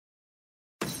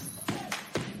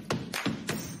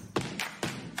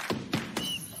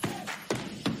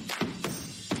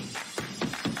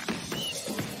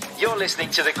You're listening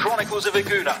to the Chronicles of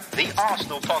Aguna, the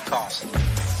Arsenal podcast.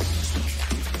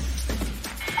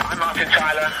 I'm Martin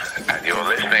Tyler, and you're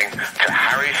listening to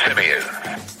Harry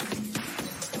Symeou.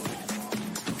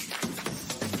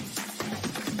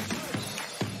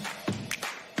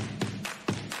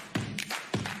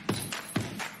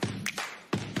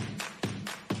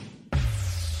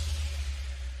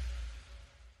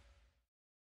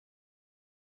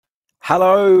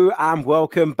 Hello and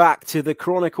welcome back to the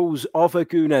Chronicles of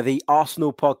Aguna, the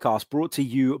Arsenal podcast brought to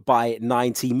you by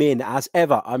 90 Min. As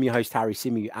ever, I'm your host, Harry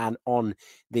Symeou, and on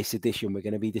this edition, we're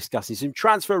going to be discussing some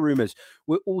transfer rumours.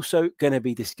 We're also going to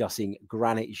be discussing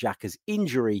Granit Xhaka's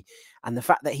injury and the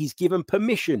fact that he's given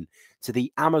permission to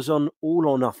the Amazon All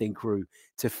or Nothing crew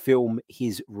to film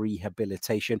his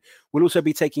rehabilitation. We'll also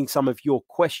be taking some of your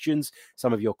questions,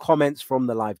 some of your comments from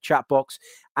the live chat box,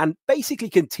 and basically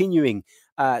continuing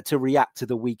to react to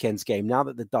the weekend's game now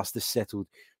that the dust has settled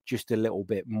just a little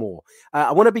bit more.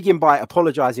 I want to begin by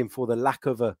apologizing for the lack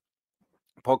of a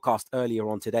podcast earlier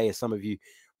on today, as some of you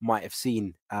might have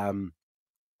seen on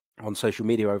social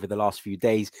media over the last few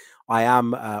days. I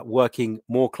am working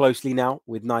more closely now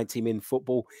with 90 Min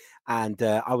Football, and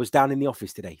I was down in the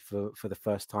office today for the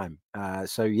first time.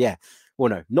 So yeah, well,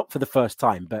 no, not for the first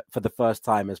time, but for the first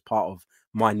time as part of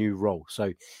my new role.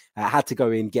 So I had to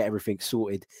go in, get everything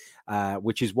sorted,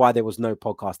 which is why there was no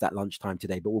podcast at lunchtime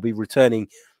today, but we'll be returning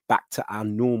back to our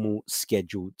normal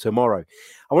schedule tomorrow.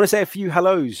 I want to say a few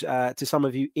hellos to some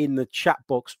of you in the chat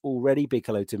box already. Big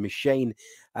hello to Mishane,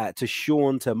 to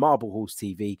Sean, to Marble Horse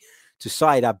TV, to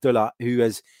Saeed Abdullah, who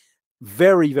has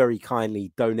very, very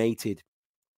kindly donated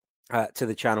to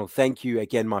the channel. Thank you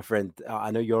again, my friend.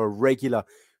 I know you're a regular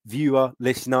viewer,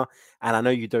 listener, and I know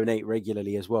you donate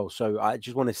regularly as well. So I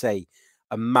just want to say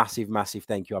a massive, massive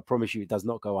thank you. I promise you it does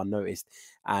not go unnoticed,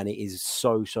 and it is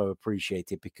so, so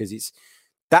appreciated, because it's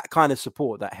that kind of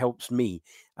support that helps me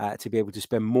to be able to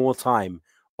spend more time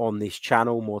on this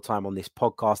channel, more time on this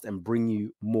podcast, and bring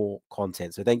you more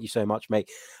content. So thank you so much, mate.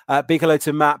 Big hello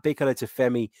to Matt, big hello to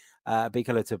Femi, big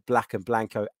hello to Black and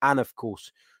Blanco, and of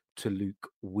course to Luke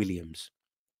Williams.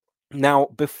 Now,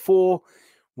 before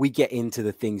we get into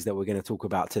the things that we're going to talk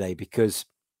about today, because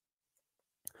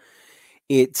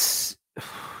it's,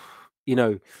 you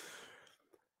know,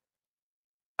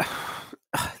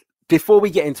 before we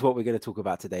get into what we're going to talk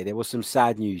about today, there was some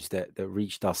sad news that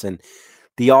reached us, and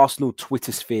the Arsenal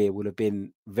Twitter sphere will have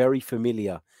been very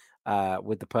familiar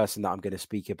with the person that I'm going to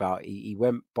speak about. He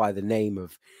went by the name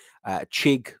of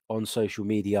Chig on social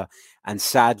media, and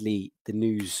sadly, the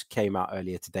news came out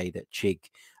earlier today that Chig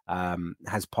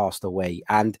has passed away.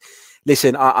 And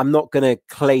listen, I'm not going to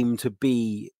claim to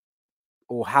be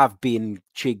or have been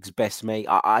Chig's best mate.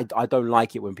 I don't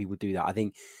like it when people do that. I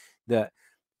think that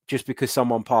just because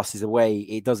someone passes away,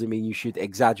 it doesn't mean you should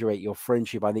exaggerate your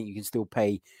friendship. I think you can still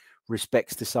pay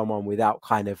respects to someone without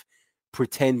kind of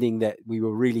pretending that we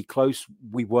were really close.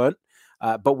 We weren't,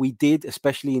 but we did,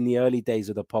 especially in the early days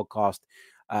of the podcast,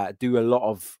 do a lot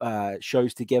of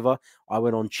shows together. I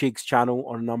went on Chig's channel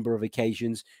on a number of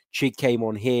occasions. Chig came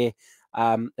on here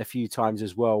a few times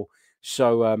as well.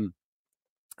 So,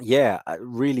 yeah,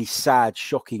 really sad,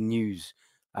 shocking news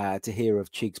to hear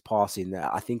of Chig's passing.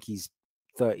 I think he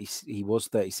was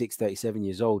 36, 37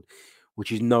 years old,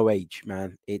 which is no age,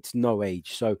 man. It's no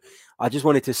age. So I just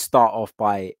wanted to start off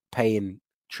by paying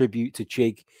tribute to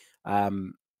Chig,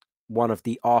 one of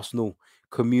the Arsenal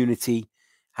community.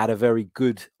 Had a very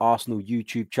good Arsenal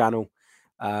YouTube channel.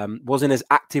 Wasn't as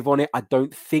active on it, I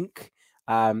don't think,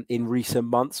 in recent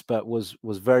months, but was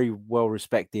very well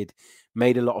respected.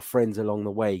 Made a lot of friends along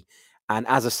the way. And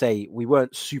as I say, we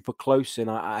weren't super close, and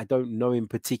I don't know him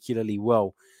particularly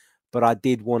well, but I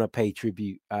did want to pay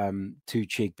tribute to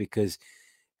Chig, because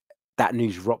that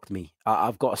news rocked me.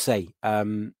 I've got to say,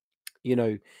 you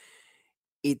know,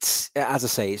 it's, as I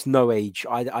say, it's no age.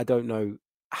 I don't know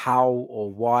how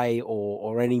or why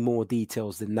or any more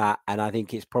details than that. And I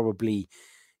think it's probably,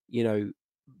 you know,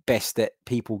 best that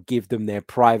people give them their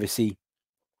privacy,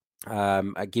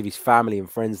 give his family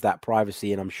and friends that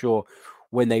privacy. And I'm sure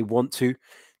when they want to,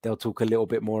 they'll talk a little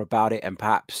bit more about it and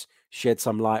perhaps shed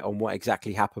some light on what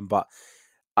exactly happened. But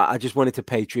I just wanted to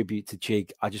pay tribute to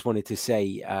Chig. I just wanted to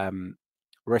say,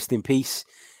 rest in peace.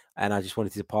 And I just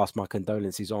wanted to pass my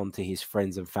condolences on to his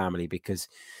friends and family, because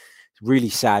it's really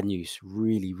sad news.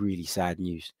 Really, really sad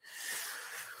news.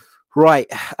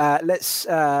 Right. Let's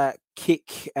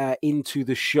kick into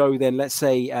the show then. Let's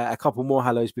say a couple more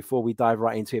hellos before we dive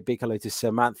right into it. Big hello to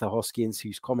Samantha Hoskins,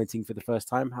 who's commenting for the first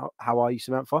time. How are you,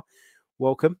 Samantha?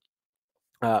 Welcome.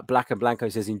 Black and Blanco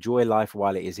says, enjoy life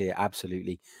while it is here.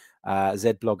 Absolutely.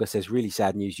 Zed Blogger says, really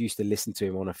sad news. Used to listen to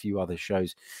him on a few other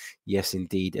shows. Yes,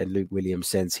 indeed. And Luke Williams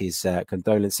sends his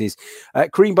condolences.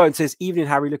 Creambone says, evening,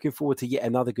 Harry. Looking forward to yet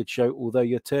another good show, although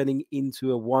you're turning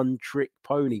into a one-trick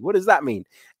pony. What does that mean?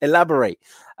 Elaborate.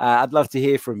 I'd love to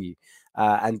hear from you.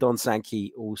 And Don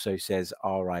Sankey also says,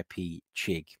 R.I.P.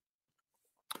 Chig.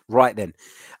 Right then,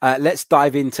 let's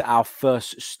dive into our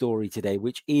first story today,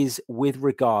 which is with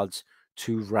regards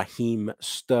to Raheem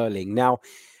Sterling. Now,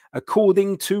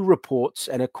 according to reports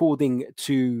and according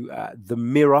to the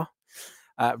Mirror,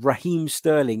 Raheem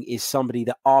Sterling is somebody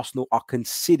that Arsenal are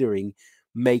considering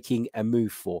making a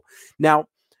move for. Now,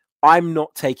 I'm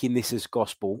not taking this as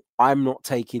gospel. I'm not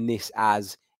taking this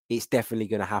as it's definitely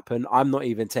going to happen. I'm not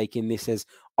even taking this as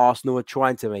Arsenal are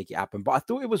trying to make it happen. But I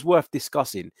thought it was worth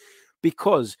discussing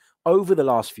because over the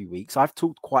last few weeks, I've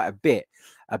talked quite a bit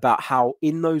about how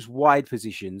in those wide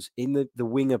positions, in the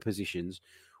winger positions,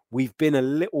 we've been a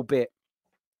little bit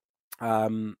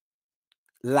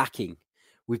lacking.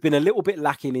 We've been a little bit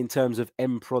lacking in terms of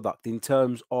end product, in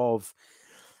terms of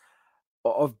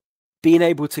being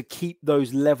able to keep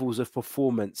those levels of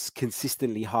performance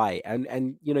consistently high.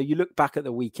 And you know, you look back at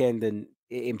the weekend and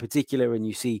in particular, and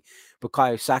you see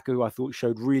Bukayo Saka, who I thought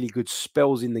showed really good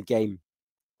spells in the game,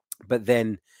 but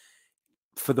then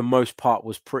for the most part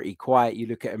was pretty quiet. You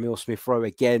look at Emile Smith-Rowe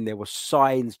again, there were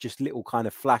signs, just little kind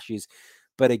of flashes.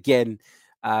 But again,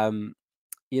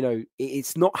 you know,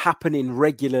 it's not happening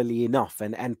regularly enough.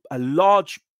 And a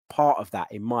large part of that,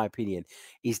 in my opinion,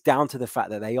 is down to the fact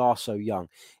that they are so young,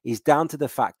 is down to the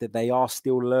fact that they are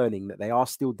still learning, that they are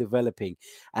still developing.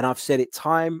 And I've said it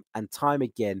time and time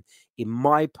again, in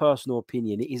my personal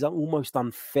opinion, it is almost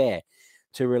unfair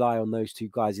to rely on those two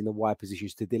guys in the wide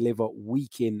positions to deliver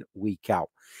week in, week out.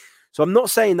 So I'm not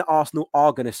saying that Arsenal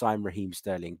are going to sign Raheem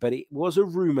Sterling, but it was a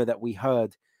rumor that we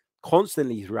heard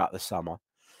constantly throughout the summer.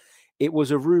 It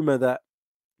was a rumor that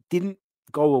didn't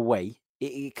go away.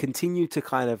 It continued to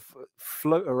kind of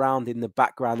float around in the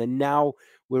background. And now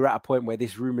we're at a point where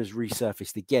this rumor's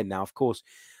resurfaced again. Now, of course,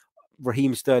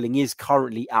 Raheem Sterling is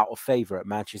currently out of favour at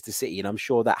Manchester City, and I'm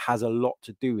sure that has a lot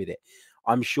to do with it.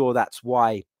 I'm sure that's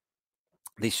why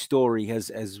this story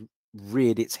has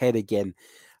reared its head again.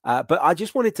 But I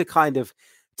just wanted to kind of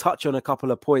touch on a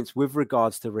couple of points with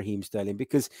regards to Raheem Sterling,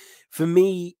 because for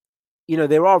me, you know,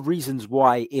 there are reasons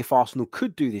why if Arsenal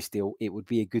could do this deal, it would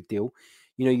be a good deal.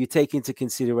 You know, you take into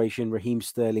consideration Raheem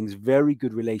Sterling's very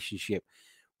good relationship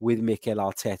with Mikel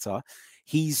Arteta.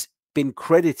 He's been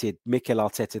credited, Mikel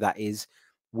Arteta that is,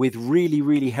 with really,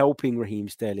 really helping Raheem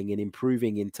Sterling and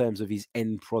improving in terms of his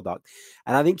end product.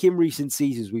 And I think in recent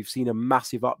seasons, we've seen a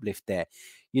massive uplift there.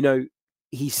 You know,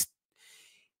 he's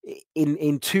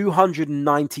in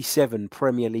 297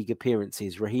 Premier League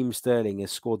appearances, Raheem Sterling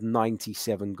has scored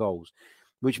 97 goals,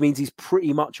 which means he's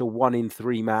pretty much a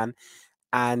 1-in-3 man.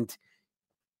 And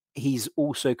he's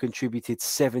also contributed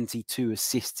 72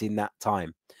 assists in that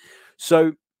time.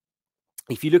 So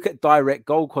if you look at direct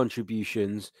goal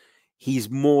contributions, he's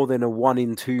more than a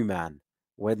 1-in-2 man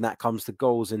when that comes to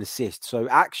goals and assists. So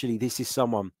actually, this is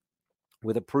someone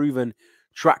with a proven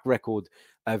track record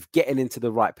of getting into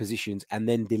the right positions and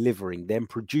then delivering, then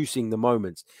producing the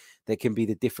moments that can be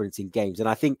the difference in games. And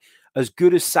I think as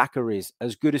good as Saka is,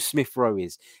 as good as Smith-Rowe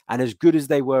is, and as good as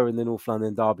they were in the North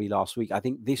London derby last week, I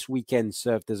think this weekend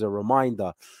served as a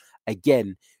reminder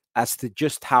again as to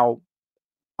just how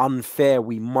unfair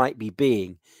we might be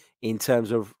being in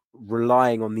terms of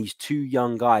relying on these two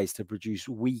young guys to produce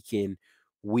week in,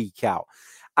 week out.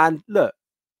 And look,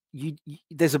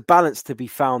 there's a balance to be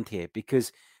found here,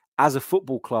 because as a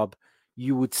football club,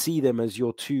 you would see them as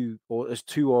your two, or as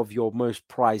two of your most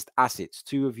prized assets,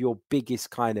 two of your biggest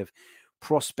kind of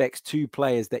prospects, two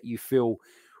players that you feel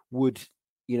would,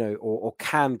 you know, or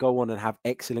can go on and have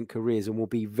excellent careers and will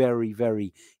be very,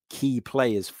 very key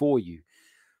players for you.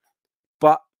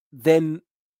 But then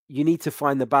you need to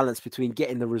find the balance between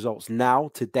getting the results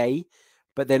now, today,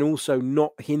 but then also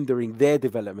not hindering their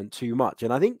development too much.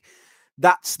 And I think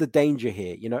that's the danger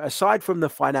here. You know, aside from the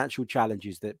financial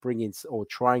challenges that bring in, or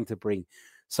trying to bring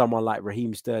someone like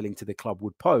Raheem Sterling to the club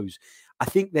would pose, I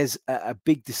think there's a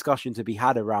big discussion to be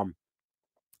had around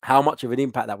how much of an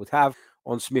impact that would have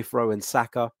on Smith-Rowe and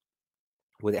Saka.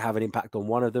 Would it have an impact on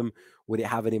one of them? Would it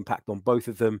have an impact on both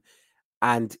of them?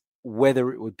 And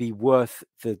whether it would be worth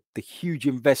the huge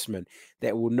investment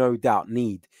that will no doubt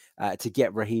need to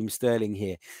get Raheem Sterling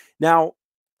here. Now,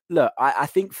 look, I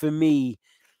think for me,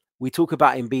 we talk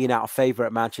about him being out of favour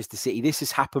at Manchester City. This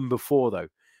has happened before, though,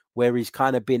 where he's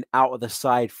kind of been out of the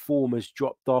side, form has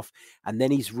dropped off, and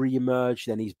then he's re-emerged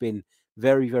and he's been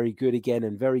very, very good again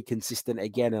and very consistent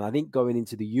again. And I think going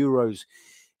into the Euros,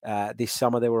 this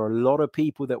summer. There were a lot of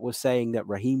people that were saying that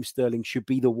Raheem Sterling should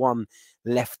be the one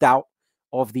left out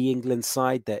of the England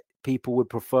side, that people would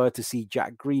prefer to see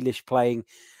Jack Grealish playing.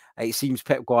 It seems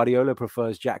Pep Guardiola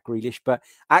prefers Jack Grealish, but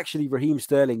actually Raheem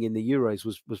Sterling in the Euros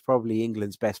was probably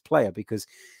England's best player because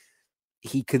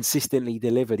he consistently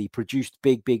delivered. He produced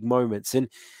big moments. And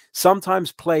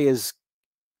sometimes players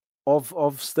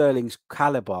of Sterling's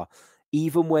caliber,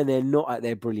 even when they're not at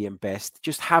their brilliant best,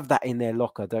 just have that in their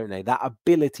locker, don't they? That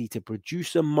ability to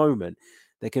produce a moment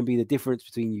that can be the difference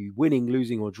between you winning,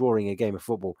 losing, or drawing a game of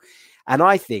football. And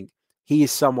I think he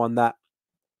is someone that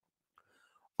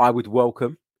I would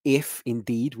welcome if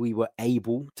indeed we were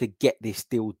able to get this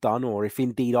deal done, or if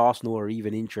indeed Arsenal are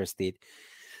even interested.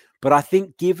 But I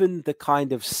think given the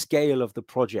kind of scale of the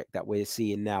project that we're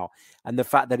seeing now, and the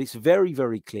fact that it's very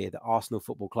clear that Arsenal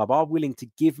Football Club are willing to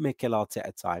give Mikel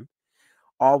Arteta time,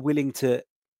 are willing to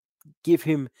give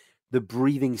him the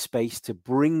breathing space to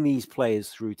bring these players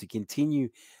through, to continue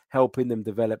helping them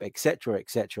develop, etc.,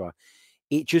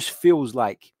 it just feels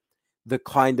like the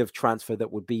kind of transfer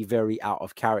that would be very out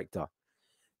of character.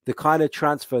 The kind of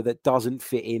transfer that doesn't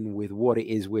fit in with what it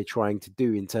is we're trying to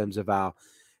do in terms of our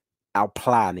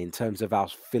plan, in terms of our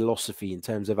philosophy, in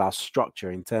terms of our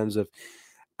structure, in terms of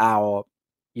our,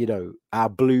 our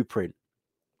blueprint.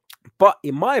 But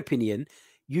in my opinion,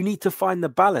 you need to find the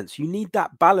balance. You need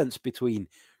that balance between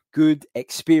good,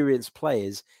 experienced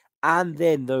players and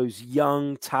then those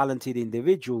young, talented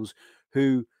individuals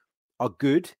who are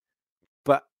good,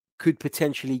 but could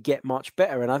potentially get much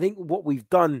better. And I think what we've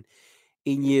done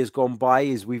in years gone by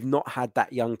is we've not had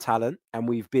that young talent, and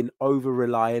we've been over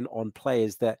reliant on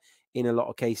players that in a lot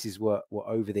of cases were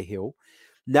over the hill.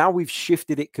 Now we've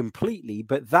shifted it completely,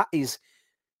 but that is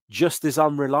just as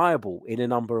unreliable in a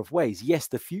number of ways. Yes,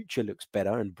 the future looks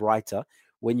better and brighter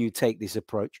when you take this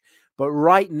approach. But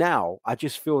right now, I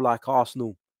just feel like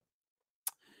Arsenal,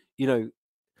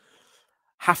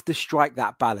 have to strike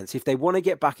that balance. If they want to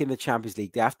get back in the Champions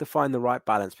League, they have to find the right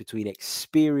balance between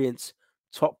experience,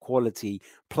 top quality,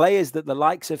 players that the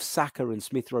likes of Saka and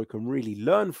Smith Rowe can really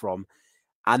learn from,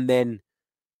 and then,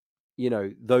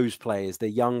 those players, the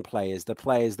young players, the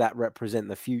players that represent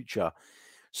the future.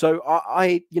 So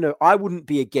I wouldn't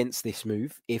be against this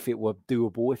move if it were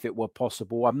doable, if it were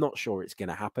possible. I'm not sure it's going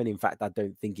to happen. In fact, I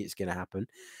don't think it's going to happen.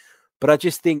 But I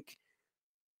just think,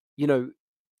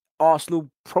 Arsenal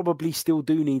probably still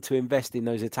do need to invest in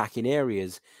those attacking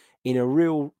areas, in a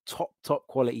real top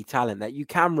quality talent that you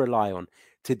can rely on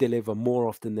to deliver more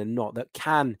often than not, that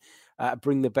can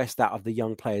bring the best out of the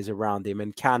young players around him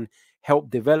and can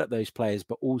help develop those players,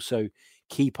 but also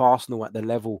keep Arsenal at the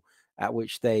level at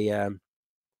which they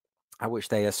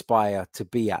aspire to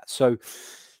be at. So,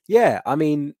 yeah, I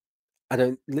mean,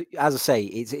 as I say,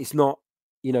 it's not,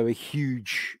 a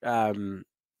huge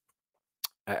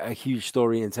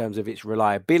story in terms of its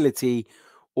reliability,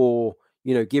 or,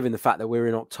 given the fact that we're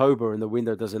in October and the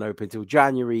window doesn't open until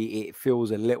January, it feels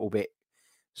a little bit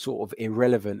sort of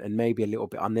irrelevant and maybe a little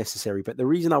bit unnecessary. But the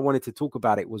reason I wanted to talk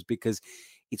about it was because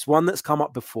it's one that's come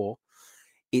up before.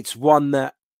 It's one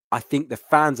that I think the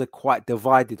fans are quite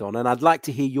divided on. And I'd like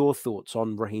to hear your thoughts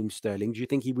on Raheem Sterling. Do you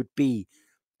think he would be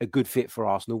a good fit for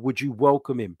Arsenal? Would you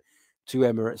welcome him to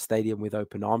Emirates Stadium with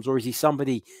open arms? Or is he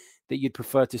somebody that you'd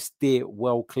prefer to steer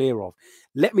well clear of?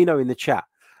 Let me know in the chat.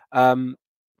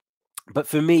 But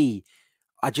for me,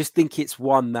 I just think it's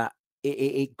one that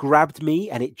it grabbed me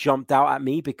and it jumped out at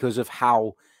me because of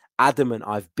how adamant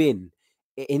I've been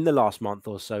in the last month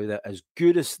or so, that as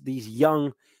good as these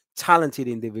young, talented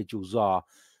individuals are,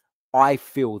 I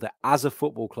feel that as a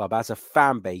football club, as a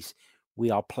fan base,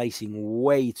 we are placing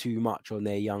way too much on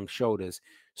their young shoulders.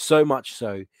 So much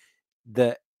so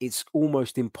that it's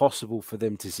almost impossible for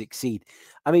them to succeed.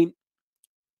 I mean,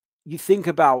 you think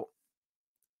about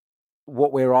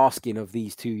what we're asking of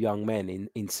these two young men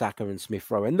in Saka and Smith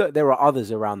Rowe. And look, there are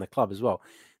others around the club as well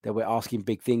that we're asking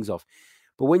big things of.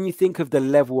 But when you think of the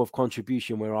level of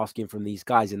contribution we're asking from these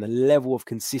guys and the level of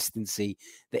consistency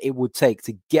that it would take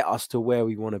to get us to where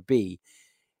we want to be,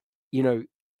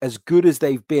 as good as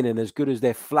they've been and as good as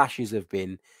their flashes have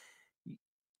been,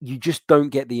 you just don't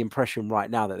get the impression right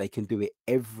now that they can do it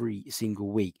every single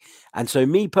week. And so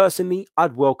me personally,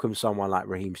 I'd welcome someone like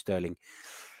Raheem Sterling.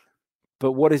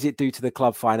 But what does it do to the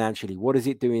club financially? What does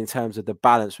it do in terms of the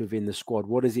balance within the squad?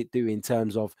 What does it do in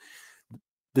terms of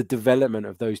the development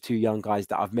of those two young guys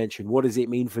that I've mentioned? What does it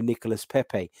mean for Nicolas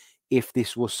Pepe if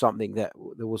this was something that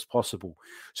was possible?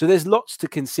 So there's lots to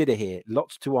consider here,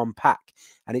 lots to unpack.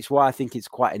 And it's why I think it's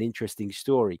quite an interesting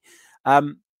story.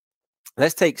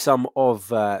 Let's take some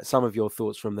of your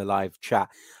thoughts from the live chat.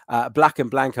 Black and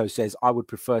Blanco says, I would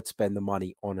prefer to spend the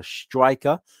money on a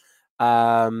striker.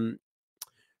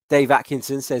 Dave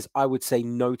Atkinson says, I would say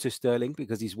no to Sterling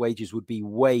because his wages would be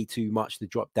way too much to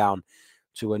drop down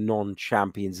to a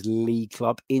non-Champions League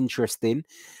club. Interesting.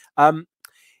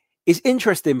 It's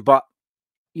interesting, but,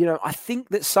 I think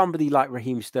that somebody like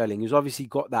Raheem Sterling, who's obviously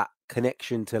got that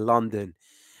connection to London,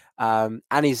 and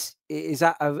is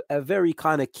at a very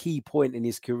kind of key point in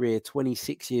his career,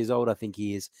 26 years old, I think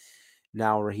he is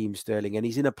now, Raheem Sterling, and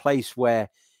he's in a place where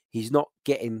he's not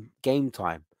getting game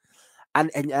time. And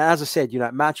as I said,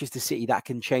 at Manchester City, that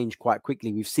can change quite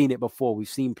quickly. We've seen it before. We've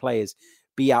seen players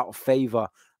be out of favour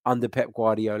under Pep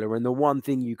Guardiola. And the one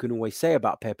thing you can always say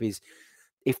about Pep is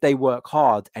if they work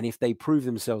hard and if they prove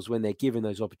themselves when they're given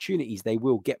those opportunities, they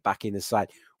will get back in the side.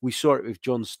 We saw it with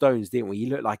John Stones, didn't we? He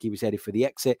looked like he was headed for the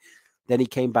exit. Then he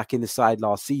came back in the side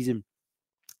last season,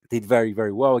 did very,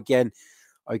 very well again.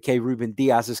 Okay, Ruben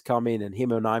Diaz has come in and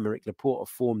him and Aymeric Laporte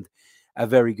have formed a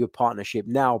very good partnership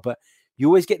now. But you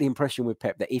always get the impression with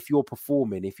Pep that if you're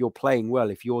performing, if you're playing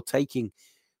well, if you're taking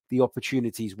the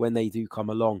opportunities when they do come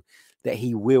along, that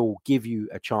he will give you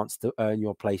a chance to earn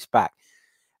your place back.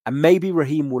 And maybe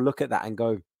Raheem will look at that and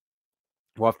go,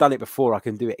 well, I've done it before, I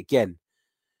can do it again.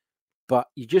 But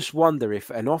you just wonder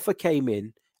if an offer came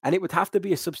in, and it would have to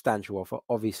be a substantial offer,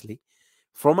 obviously,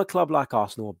 from a club like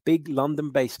Arsenal, a big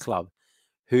London-based club,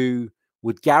 who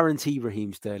would guarantee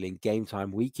Raheem Sterling game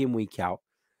time week in, week out,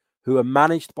 who are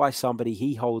managed by somebody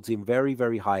he holds in very,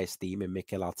 very high esteem in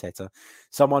Mikel Arteta,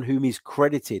 someone whom is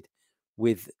credited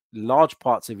with large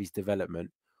parts of his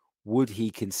development. Would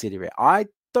he consider it? I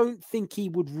don't think he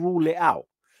would rule it out.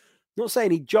 Not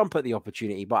saying he'd jump at the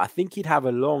opportunity, but I think he'd have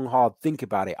a long, hard think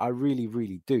about it. I really,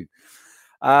 really do.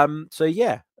 So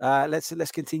yeah,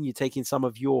 let's continue taking some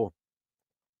of your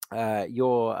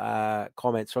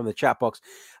comments from the chat box.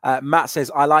 Matt says,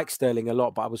 I like Sterling a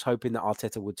lot, but I was hoping that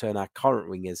Arteta would turn our current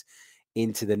wingers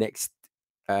into the next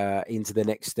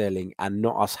Sterling and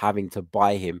not us having to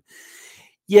buy him.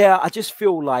 Yeah, I just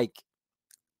feel like,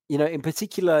 in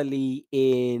particularly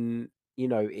in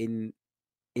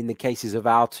the cases of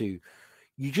our two,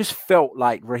 you just felt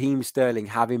like Raheem Sterling,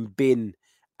 having been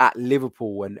at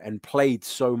Liverpool and played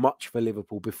so much for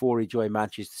Liverpool before he joined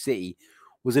Manchester City,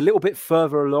 was a little bit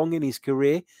further along in his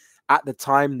career at the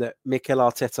time that Mikel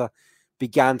Arteta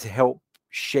began to help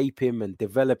shape him and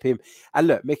develop him. And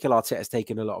look, Mikel Arteta has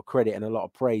taken a lot of credit and a lot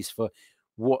of praise for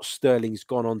what Sterling's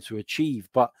gone on to achieve.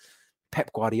 But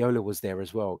Pep Guardiola was there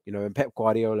as well, and Pep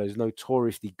Guardiola is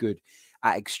notoriously good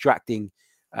at extracting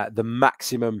the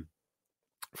maximum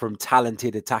from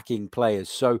talented attacking players.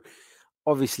 So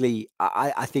obviously,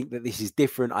 I think that this is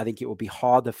different. I think it will be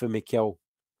harder for Mikel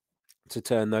to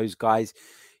turn those guys.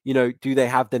 Do they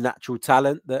have the natural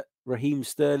talent that Raheem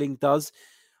Sterling does?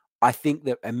 I think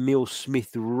that Emile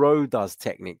Smith-Rowe does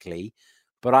technically,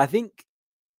 but I think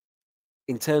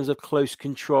in terms of close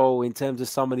control, in terms of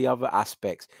some of the other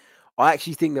aspects, I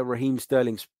actually think that Raheem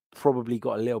Sterling's probably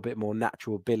got a little bit more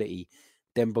natural ability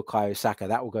than Bukayo Saka.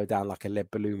 That will go down like a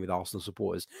lead balloon with Arsenal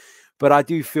supporters. But I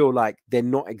do feel like they're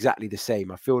not exactly the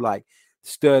same. I feel like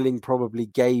Sterling probably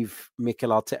gave Mikel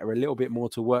Arteta a little bit more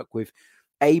to work with.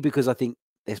 A, because I think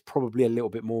there's probably a little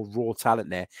bit more raw talent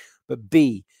there. But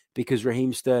B, because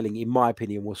Raheem Sterling, in my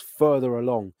opinion, was further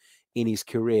along in his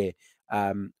career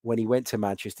when he went to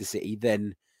Manchester City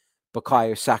than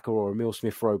Bukayo Saka or Emile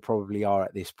Smith-Rowe probably are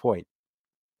at this point.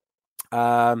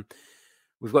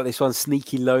 We've got this one,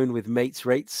 sneaky loan with mates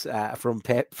rates from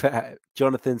Pep.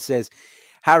 Jonathan says,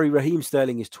 Harry, Raheem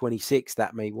Sterling is 26.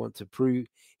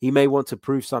 He may want to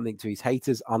prove something to his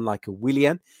haters, unlike a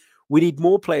Willian. We need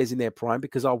more players in their prime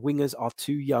because our wingers are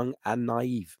too young and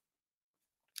naive.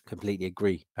 Completely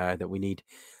agree that we need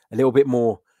a little bit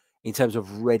more in terms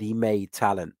of ready-made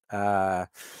talent.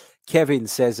 Kevin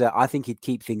says, I think he'd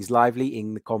keep things lively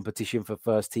in the competition for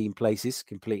first team places.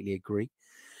 Completely agree.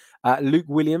 Luke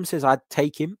Williams says, I'd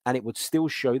take him and it would still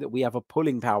show that we have a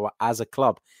pulling power as a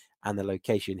club, and the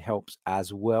location helps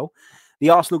as well. The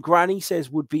Arsenal Granny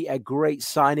says, would be a great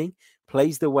signing.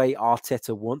 Plays the way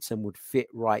Arteta wants and would fit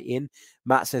right in.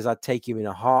 Matt says, I'd take him in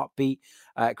a heartbeat.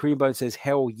 Creambone says,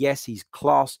 hell yes, he's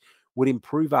class. Would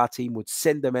improve our team, would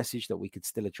send a message that we could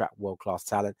still attract world-class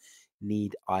talent.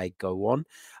 Need I go on?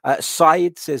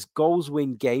 Syed says, goals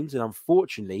win games, and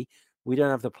unfortunately, we don't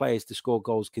have the players to score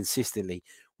goals consistently.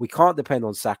 We can't depend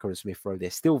on Saka and Smith-Rowe. They're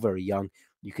still very young.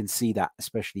 You can see that,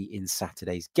 especially in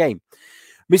Saturday's game.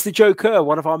 Mr. Joe Kerr,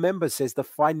 one of our members, says the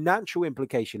financial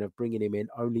implication of bringing him in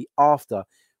only after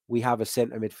we have a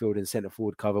centre midfield and centre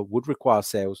forward cover would require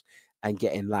sales and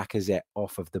getting Lacazette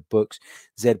off of the books.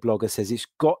 Zed Blogger says it's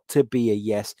got to be a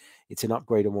yes. It's an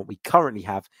upgrade on what we currently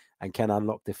have and can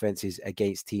unlock defences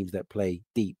against teams that play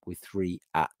deep with three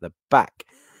at the back.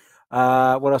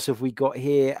 What else have we got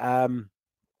here?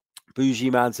 Bougie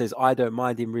Man says, I don't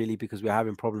mind him really because we're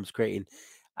having problems creating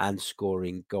and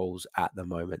scoring goals at the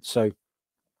moment. So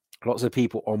lots of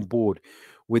people on board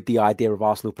with the idea of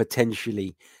Arsenal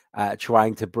potentially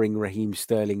trying to bring Raheem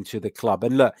Sterling to the club.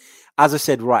 And look, as I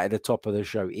said right at the top of the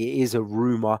show, it is a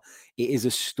rumour. It is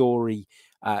a story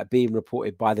being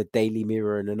reported by the Daily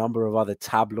Mirror and a number of other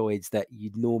tabloids that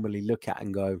you'd normally look at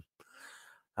and go,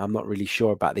 I'm not really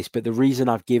sure about this. But the reason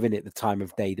I've given it the time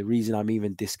of day, the reason I'm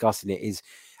even discussing it is,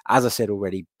 as I said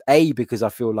already, because I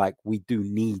feel like we do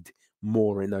need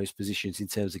more in those positions in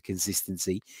terms of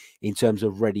consistency, in terms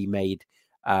of ready-made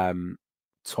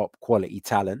top quality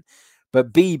talent.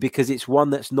 But B, because it's one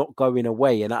that's not going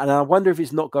away. And I wonder if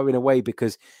it's not going away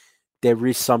because there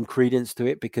is some credence to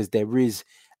it, because there is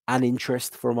an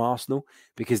interest from Arsenal,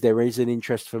 because there is an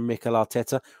interest from Mikel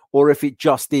Arteta, or if it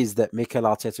just is that Mikel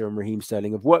Arteta and Raheem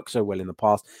Sterling have worked so well in the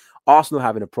past, Arsenal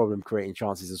having a problem creating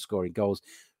chances and scoring goals.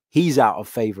 He's out of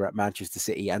favour at Manchester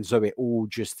City, and so it all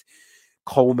just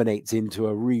culminates into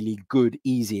a really good,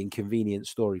 easy and convenient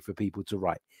story for people to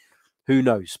write. Who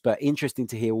knows? But interesting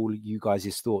to hear all you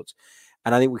guys' thoughts.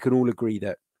 And I think we can all agree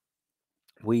that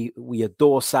we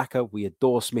adore Saka, we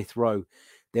adore Smith Rowe.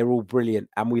 They're all brilliant,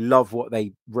 and we love what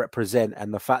they represent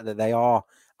and the fact that they are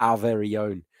our very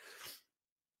own.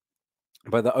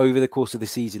 But that over the course of the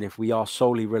season, if we are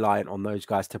solely reliant on those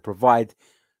guys to provide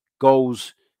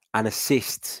goals and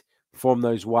assists from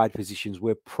those wide positions,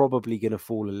 we're probably going to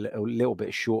fall a little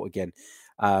bit short again,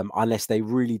 unless they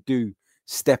really do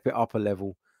step it up a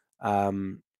level,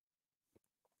 and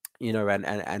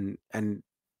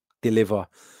deliver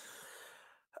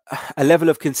a level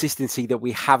of consistency that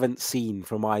we haven't seen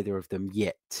from either of them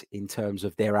yet in terms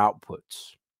of their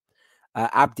outputs.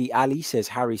 Abdi Ali says,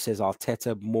 Harry says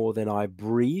Arteta more than I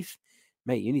breathe.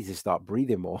 Mate, you need to start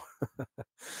breathing more.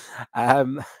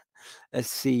 Let's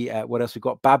see what else we've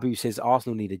got. Babu says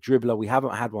Arsenal need a dribbler. We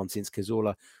haven't had one since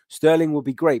Cazorla. Sterling will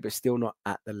be great, but still not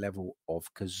at the level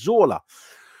of Cazorla.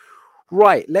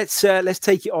 Right, let's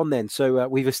take it on then. So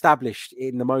we've established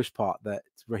in the most part that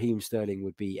Raheem Sterling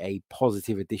would be a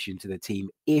positive addition to the team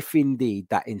if indeed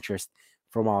that interest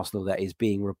from Arsenal that is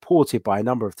being reported by a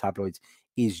number of tabloids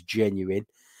is genuine.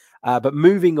 But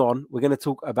moving on, we're going to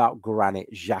talk about Granit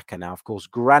Xhaka now. Of course,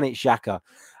 Granit Xhaka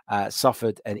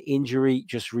suffered an injury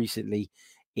just recently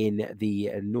in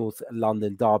the North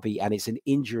London derby, and it's an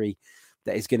injury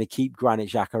that is going to keep Granit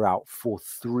Xhaka out for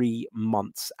 3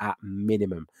 months at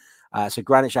minimum. So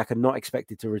Granit Xhaka not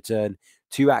expected to return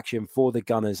to action for the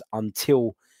Gunners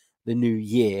until the new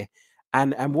year.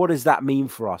 And what does that mean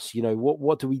for us? You know,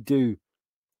 what do we do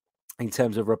in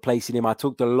terms of replacing him? I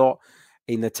talked a lot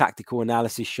in the tactical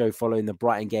analysis show following the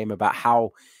Brighton game about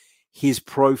how his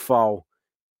profile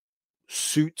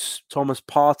suits Thomas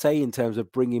Partey in terms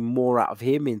of bringing more out of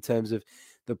him, in terms of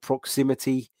the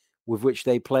proximity with which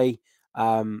they play,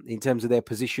 in terms of their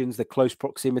positions. The close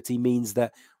proximity means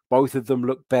that both of them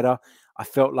look better. I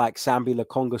felt like Sambi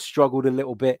Lokonga struggled a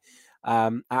little bit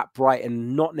at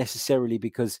Brighton, not necessarily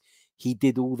because he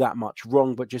did all that much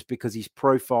wrong, but just because his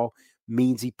profile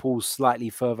means he pulls slightly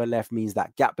further left, means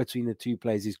that gap between the two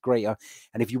players is greater.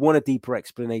 And if you want a deeper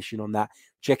explanation on that,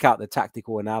 check out the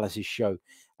tactical analysis show,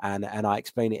 and I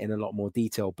explain it in a lot more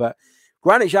detail. But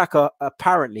Granit Xhaka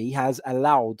apparently has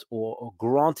allowed or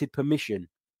granted permission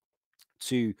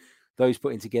to those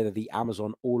putting together the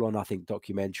Amazon All or Nothing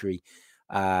documentary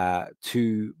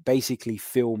to basically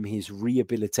film his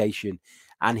rehabilitation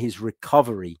and his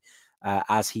recovery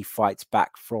as he fights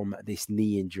back from this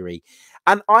knee injury.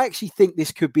 And I actually think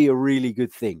this could be a really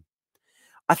good thing.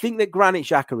 I think that Granit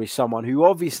Xhaka is someone who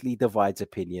obviously divides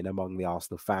opinion among the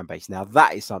Arsenal fan base. Now,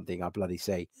 that is something I bloody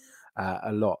say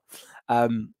a lot.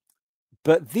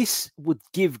 But this would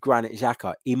give Granit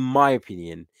Xhaka, in my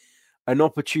opinion, an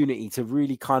opportunity to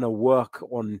really kind of work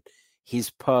on his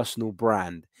personal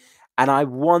brand. And I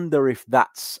wonder if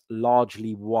that's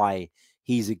largely why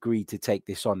he's agreed to take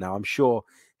this on. Now, I'm sure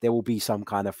there will be some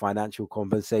kind of financial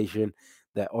compensation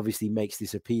that obviously makes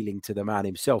this appealing to the man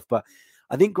himself. But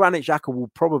I think Granit Xhaka will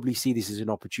probably see this as an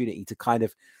opportunity to kind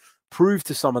of prove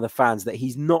to some of the fans that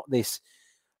he's not this,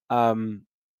 this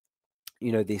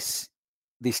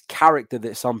character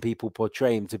that some people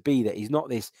portray him to be, that he's not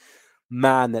this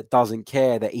man that doesn't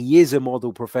care, that he is a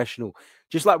model professional,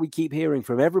 just like we keep hearing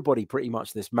from everybody pretty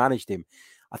much that's managed him.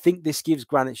 I think this gives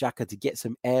Granit Xhaka to get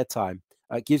some airtime.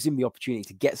 It gives him the opportunity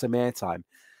to get some airtime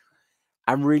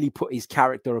and really put his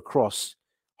character across,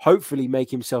 hopefully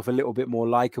make himself a little bit more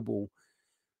likable,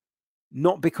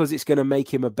 not because it's going to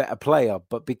make him a better player,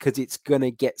 but because it's going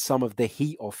to get some of the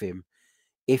heat off him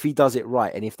if he does it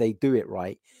right. And if they do it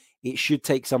right, it should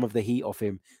take some of the heat off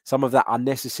him, some of that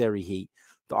unnecessary heat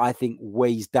that I think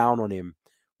weighs down on him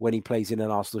when he plays in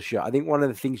an Arsenal shirt. I think one of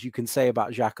the things you can say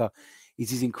about Xhaka is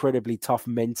he's incredibly tough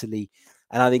mentally.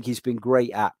 And I think he's been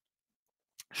great at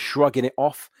shrugging it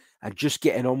off and just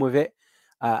getting on with it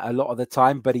a lot of the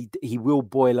time. But he will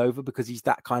boil over because he's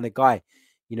that kind of guy.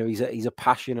 You know, he's a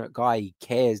passionate guy. He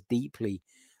cares deeply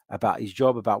about his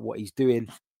job, about what he's doing.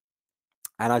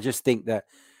 And I just think that,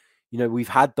 you know, we've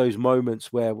had those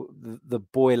moments where the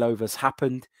boil overs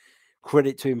happened.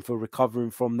 Credit to him for recovering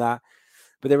from that.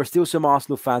 But there are still some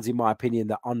Arsenal fans, in my opinion,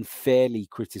 that unfairly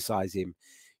criticize him.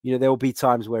 You know, there will be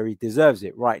times where he deserves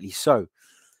it, rightly so.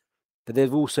 But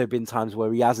there's also been times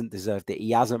where he hasn't deserved it.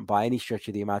 He hasn't, by any stretch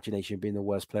of the imagination, been the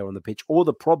worst player on the pitch or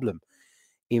the problem,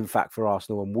 in fact, for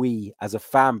Arsenal. And we, as a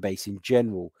fan base in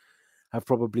general, have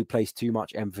probably placed too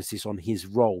much emphasis on his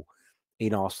role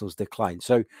in Arsenal's decline.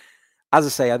 So, as I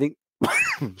say, I think,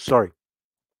 sorry.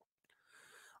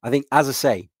 I think, as I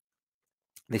say,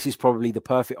 this is probably the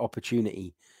perfect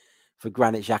opportunity for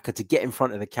Granit Xhaka to get in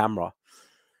front of the camera,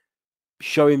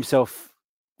 show himself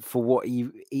for what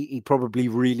he probably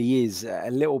really is, a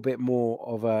little bit more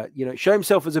of a, you know, show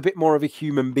himself as a bit more of a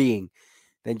human being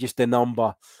than just a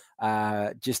number,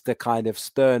 just a kind of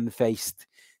stern-faced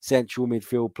central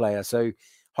midfield player. So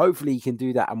hopefully he can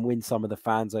do that and win some of the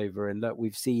fans over. And look,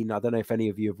 we've seen, I don't know if any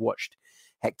of you have watched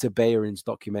Hector Bellerin's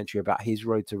documentary about his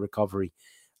road to recovery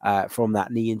from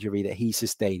that knee injury that he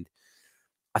sustained.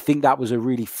 I think that was a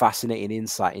really fascinating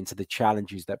insight into the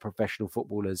challenges that professional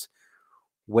footballers,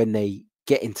 when they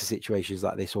get into situations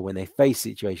like this or when they face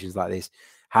situations like this,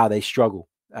 how they struggle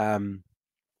and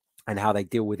how they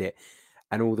deal with it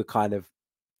and all the kind of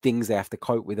things they have to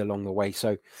cope with along the way.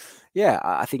 So, yeah,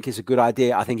 I think it's a good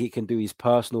idea. I think it can do his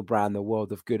personal brand the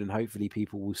world of good, and hopefully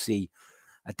people will see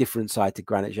a different side to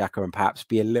Granit Xhaka and perhaps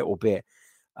be a little bit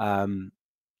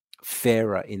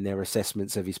fairer in their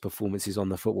assessments of his performances on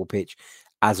the football pitch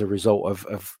as a result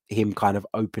of him kind of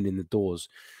opening the doors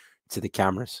to the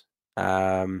cameras.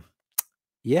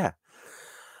 Yeah.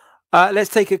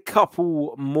 Let's take a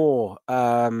couple more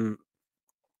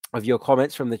of your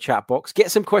comments from the chat box.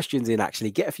 Get some questions in,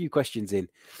 actually. Get a few questions in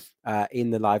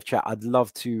the live chat. I'd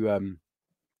love to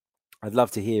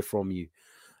hear from you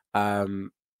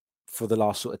for the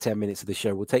last sort of 10 minutes of the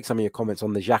show. We'll take some of your comments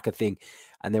on the Xhaka thing,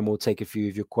 and then we'll take a few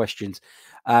of your questions.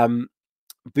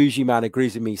 Bougie Man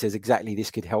agrees with me. He says exactly,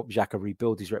 this could help Xhaka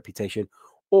rebuild his reputation,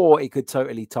 or it could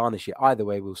totally tarnish it. Either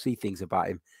way, we'll see things about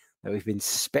him that we've been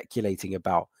speculating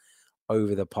about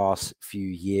over the past few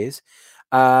years.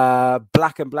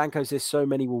 Black and Blanco says so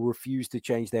many will refuse to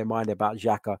change their mind about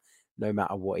Xhaka no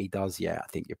matter what he does. Yeah, I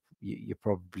think you're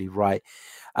probably right.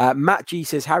 Matt G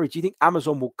says, Harry, do you think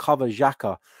Amazon will cover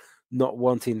Xhaka not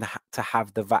wanting to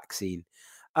have the vaccine?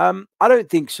 I don't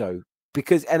think so,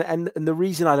 because and the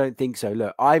reason I don't think so,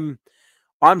 look, I'm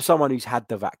someone who's had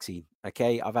the vaccine.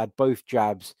 Okay, I've had both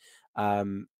jabs,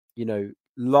 you know,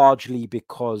 largely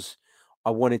because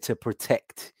I wanted to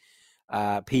protect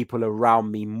people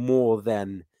around me more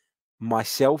than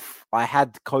myself. I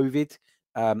had COVID.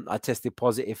 I tested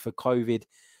positive for COVID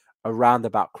around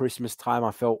about Christmas time.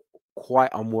 I felt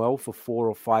quite unwell for 4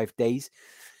 or 5 days,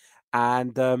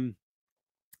 and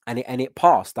it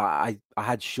passed. I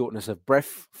had shortness of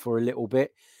breath for a little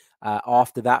bit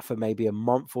after that, for maybe a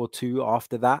month or two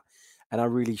after that, and I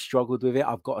really struggled with it,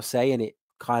 I've got to say, and it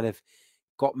kind of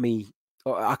got me.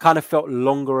 I kind of felt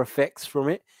longer effects from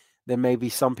it than maybe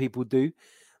some people do,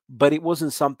 but it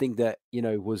wasn't something that, you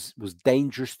know, was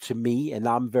dangerous to me, and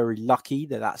I'm very lucky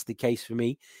that that's the case for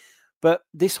me. But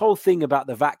this whole thing about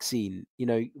the vaccine, you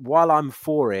know, while I'm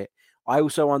for it, I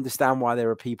also understand why there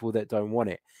are people that don't want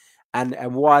it.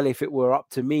 And while if it were up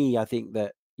to me, I think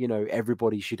that, you know,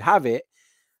 everybody should have it,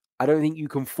 I don't think you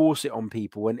can force it on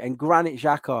people. And Granit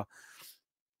Xhaka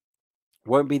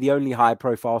won't be the only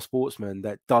high-profile sportsman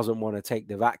that doesn't want to take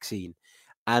the vaccine.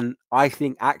 And I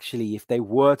think actually, if they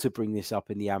were to bring this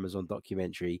up in the Amazon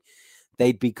documentary,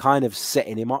 they'd be kind of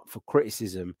setting him up for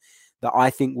criticism that I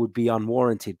think would be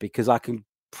unwarranted, because I can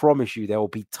promise you there will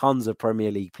be tons of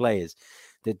Premier League players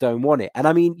that don't want it. And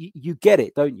I mean, you get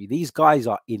it, don't you? These guys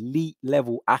are elite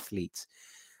level athletes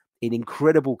in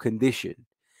incredible condition.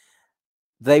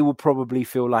 They will probably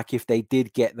feel like if they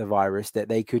did get the virus, that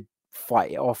they could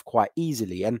fight it off quite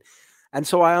easily. And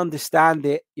so I understand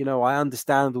it. You know, I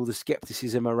understand all the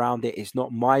skepticism around it. It's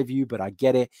not my view, but I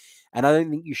get it. And I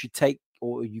don't think you should take,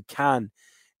 or you can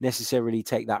necessarily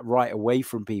take that right away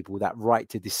from people, that right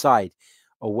to decide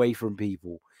away from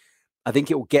people. I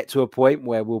think it will get to a point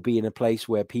where we'll be in a place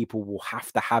where people will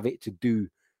have to have it to do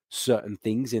certain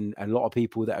things. And a lot of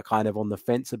people that are kind of on the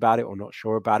fence about it or not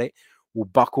sure about it will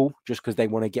buckle just because they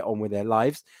want to get on with their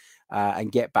lives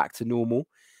and get back to normal.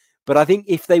 But I think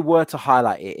if they were to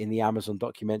highlight it in the Amazon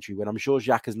documentary, when I'm sure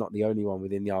Xhaka's not the only one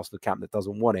within the Arsenal camp that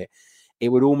doesn't want it, it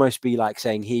would almost be like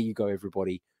saying, here you go,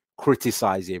 everybody,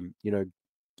 criticize him,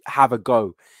 have a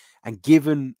go. And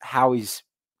given how his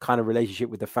kind of relationship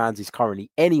with the fans is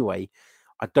currently anyway,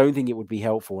 I don't think it would be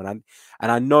helpful. And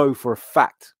I know for a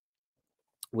fact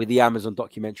with the Amazon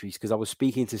documentaries, because I was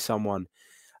speaking to someone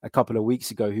a couple of weeks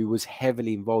ago who was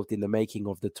heavily involved in the making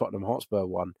of the Tottenham Hotspur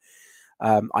one.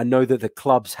 I know that the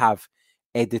clubs have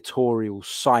editorial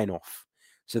sign-off.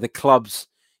 So the clubs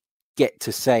get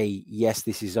to say, yes,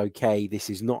 this is okay, this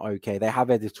is not okay. They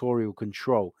have editorial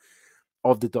control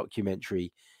of the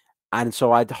documentary. And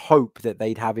so I'd hope that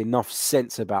they'd have enough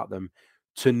sense about them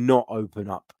to not open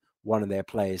up one of their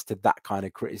players to that kind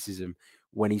of criticism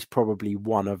when he's probably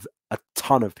one of a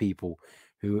ton of people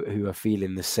who are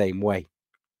feeling the same way.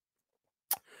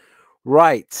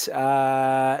 Right.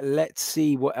 Let's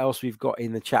see what else we've got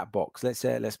in the chat box.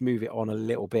 Let's move it on a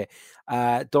little bit.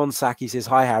 Don Saki says,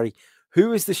 hi, Harry.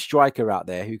 Who is the striker out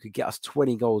there who could get us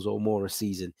 20 goals or more a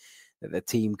season that the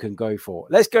team can go for?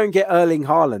 Let's go and get Erling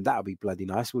Haaland. That would be bloody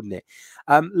nice, wouldn't it?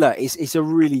 Look, it's a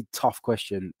really tough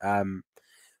question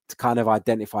to kind of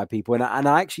identify people. And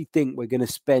I actually think we're going to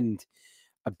spend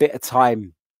a bit of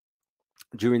time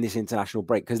during this international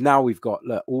break, because now we've got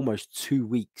almost 2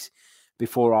 weeks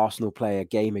before Arsenal play a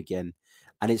game again.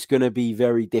 And it's going to be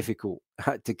very difficult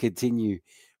to continue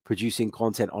producing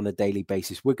content on a daily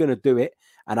basis. We're going to do it.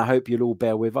 And I hope you'll all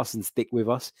bear with us and stick with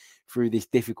us through this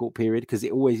difficult period, because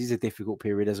it always is a difficult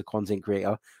period as a content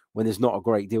creator when there's not a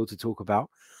great deal to talk about.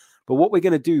 But what we're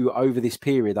going to do over this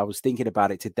period, I was thinking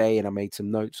about it today and I made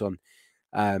some notes on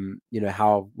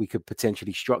how we could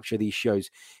potentially structure these shows,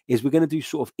 is we're going to do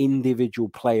sort of individual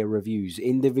player reviews,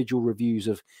 individual reviews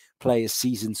of players'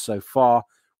 seasons so far,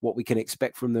 what we can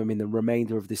expect from them in the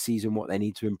remainder of the season, what they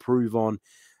need to improve on,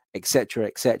 etc.,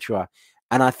 etc.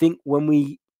 And I think when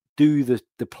we do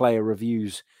the player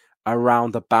reviews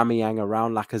around Aubameyang,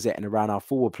 around Lacazette, and around our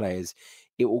forward players,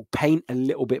 it will paint a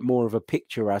little bit more of a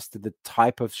picture as to the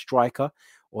type of striker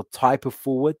or type of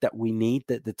forward that we need,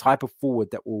 that the type of forward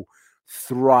that will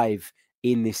thrive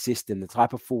in this system, the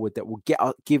type of forward that will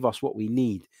give us what we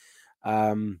need.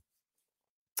 So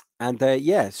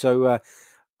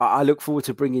I look forward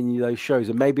to bringing you those shows,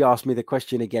 and maybe ask me the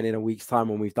question again in a week's time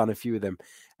when we've done a few of them,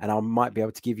 and I might be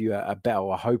able to give you a better,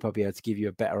 or I hope I'll be able to give you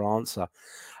a better answer.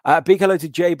 Big hello to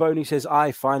Jay Bone, who says,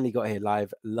 I finally got here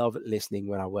live. Love listening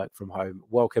when I work from home.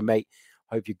 Welcome, mate.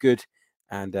 Hope you're good,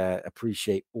 and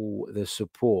appreciate all the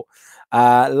support.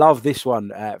 Love this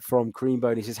one from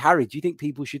Creambone. He says, Harry, do you think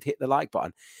people should hit the like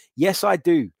button? Yes, I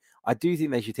do. I do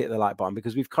think they should hit the like button,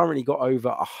 because we've currently got over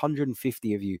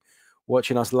 150 of you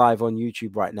watching us live on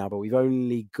YouTube right now, but we've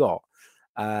only got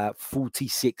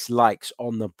 46 likes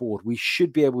on the board. We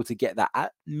should be able to get that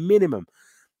at minimum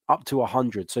up to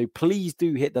 100. So please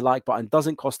do hit the like button.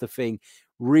 Doesn't cost a thing.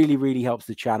 Really, really helps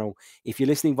the channel. If you're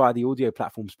listening via the audio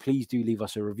platforms, please do leave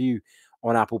us a review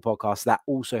on Apple Podcasts. That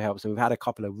also helps. And we've had a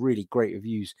couple of really great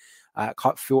reviews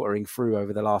filtering through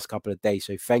over the last couple of days.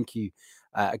 So thank you,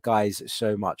 guys,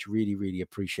 so much. Really, really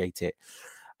appreciate it.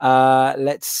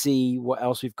 Let's see what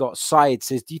else we've got. Syed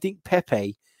says, do you think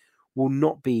Pepe will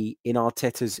not be in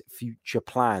Arteta's future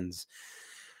plans?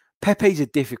 Pepe's a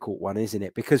difficult one, isn't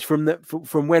it? Because from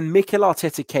when Mikel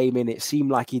Arteta came in, it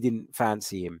seemed like he didn't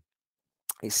fancy him.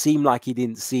 It seemed like he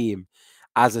didn't see him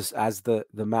as the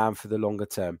man for the longer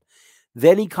term.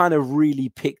 Then he kind of really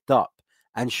picked up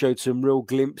and showed some real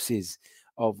glimpses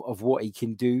of what he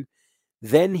can do.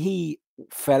 Then he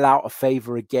fell out of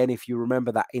favour again. If you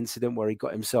remember that incident where he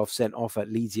got himself sent off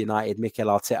at Leeds United, Mikel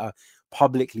Arteta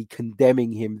publicly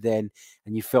condemning him then,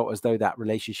 and you felt as though that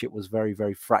relationship was very,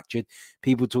 very fractured.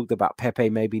 People talked about Pepe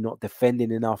maybe not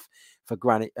defending enough for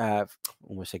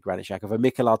for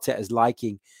Mikel Arteta's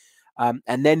liking.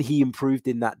 And then he improved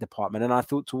in that department. And I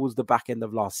thought towards the back end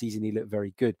of last season, he looked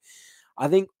very good. I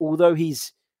think although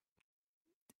he's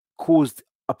caused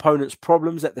opponents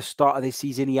problems at the start of this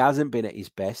season, he hasn't been at his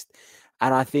best.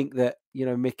 And I think that,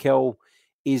 Mikel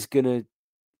is going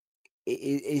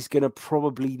to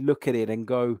probably look at it and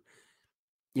go,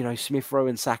 Smith Rowe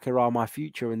and Saka are my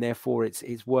future, and therefore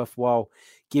it's worthwhile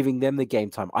giving them the game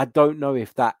time. I don't know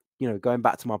if that, going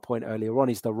back to my point earlier on,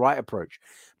 is the right approach,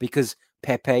 because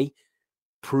Pepe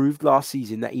proved last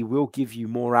season that he will give you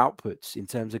more outputs in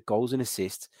terms of goals and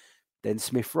assists than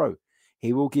Smith Rowe.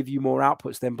 He will give you more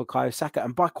outputs than Bukayo Saka,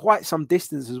 and by quite some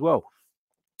distance as well.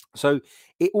 So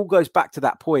it all goes back to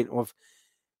that point of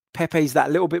Pepe's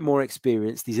that little bit more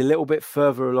experienced. He's a little bit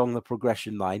further along the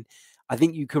progression line. I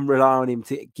think you can rely on him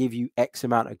to give you X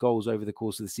amount of goals over the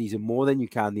course of the season, more than you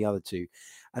can the other two.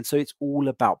 And so it's all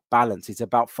about balance. It's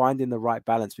about finding the right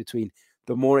balance between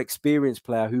the more experienced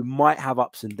player who might have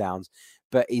ups and downs,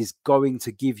 but is going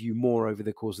to give you more over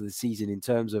the course of the season in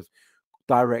terms of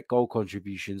direct goal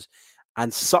contributions,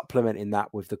 and supplementing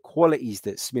that with the qualities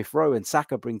that Smith Rowe and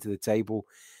Saka bring to the table,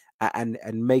 and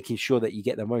making sure that you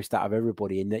get the most out of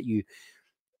everybody and that you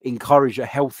encourage a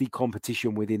healthy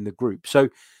competition within the group. So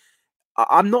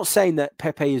I'm not saying that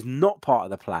Pepe is not part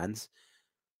of the plans,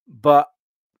 but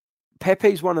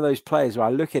Pepe is one of those players where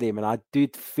I look at him and I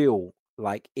did feel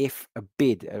like if a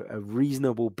bid, a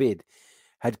reasonable bid,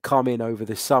 had come in over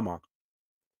the summer,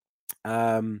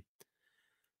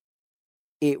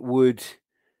 it would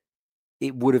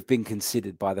have been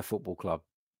considered by the football club,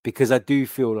 because I do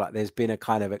feel like there's been a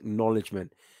kind of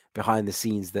acknowledgement behind the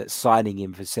scenes that signing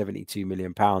him for £72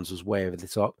 million was way over the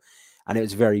top, and it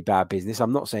was very bad business.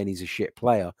 I'm not saying he's a shit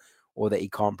player or that he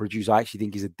can't produce. I actually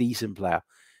think he's a decent player,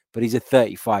 but he's a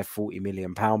 35, 40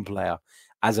 million pound player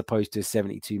as opposed to a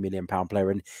 72 million pound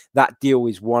player. And that deal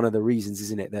is one of the reasons,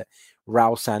 isn't it, that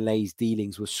Raul Sanlle's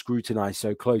dealings were scrutinized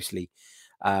so closely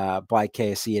by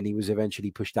KSE, and he was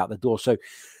eventually pushed out the door. So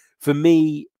for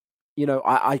me,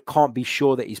 I can't be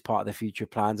sure that he's part of the future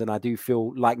plans. And I do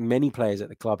feel like many players at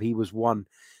the club, he was one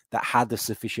that had a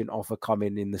sufficient offer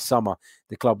coming in the summer.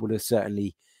 The club would have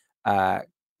certainly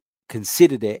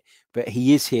considered it, but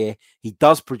he is here. He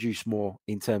does produce more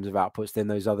in terms of outputs than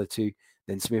those other two,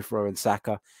 than Smith Rowe and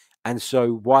Saka. And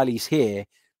so while he's here,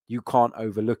 you can't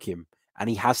overlook him, and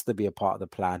he has to be a part of the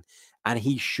plan, and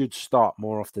he should start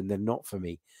more often than not for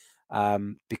me,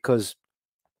 because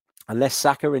unless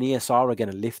Saka and ESR are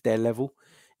going to lift their level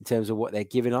in terms of what they're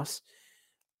giving us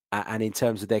and in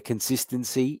terms of their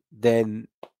consistency, then,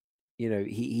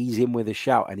 he's in with a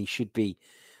shout and he should be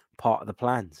part of the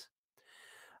plans.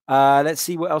 Let's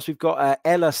see what else we've got.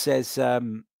 Ella says,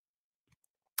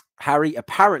 Harry,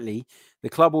 apparently the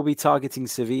club will be targeting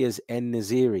Sevilla's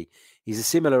En-Nesyri. He's a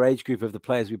similar age group of the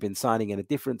players we've been signing and a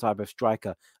different type of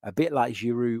striker, a bit like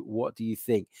Giroud. What do you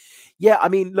think? Yeah, I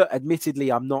mean, look,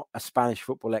 admittedly, I'm not a Spanish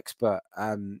football expert.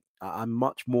 I'm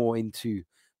much more into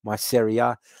my Serie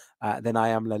A than I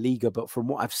am La Liga. But from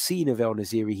what I've seen of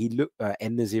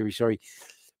En-Nesyri,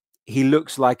 he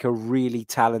looks like a really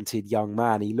talented young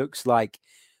man. He looks like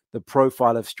the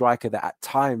profile of striker that at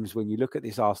times, when you look at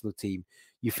this Arsenal team,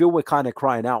 you feel we're kind of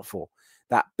crying out for.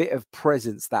 That bit of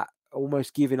presence, that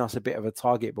almost giving us a bit of a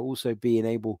target, but also being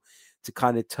able to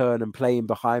kind of turn and play in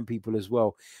behind people as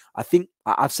well. I think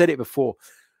I've said it before.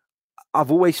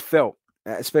 I've always felt,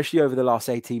 especially over the last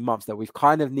 18 months, that we've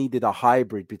kind of needed a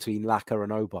hybrid between Laka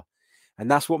and Oba.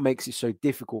 And that's what makes it so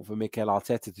difficult for Mikel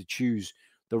Arteta to choose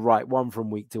the right one from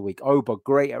week to week. Oba,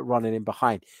 great at running in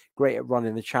behind, great at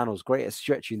running the channels, great at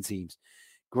stretching teams,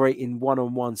 great in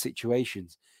one-on-one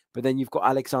situations. But then you've got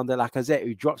Alexander Lacazette,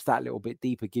 who drops that little bit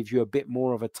deeper, gives you a bit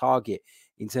more of a target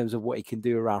in terms of what he can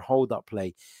do around hold-up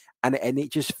play. And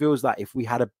it just feels like if we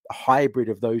had a hybrid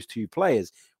of those two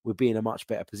players, we'd be in a much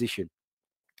better position.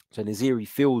 So Nesyri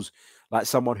feels like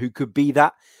someone who could be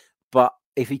that. But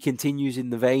if he continues in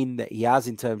the vein that he has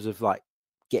in terms of like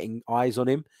getting eyes on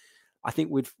him, I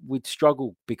think we'd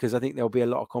struggle, because I think there'll be a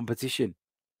lot of competition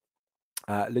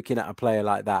looking at a player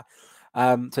like that.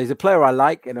 So he's a player I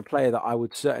like and a player that I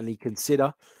would certainly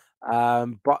consider.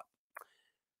 But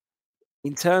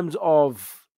in terms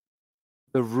of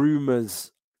the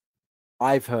rumours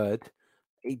I've heard,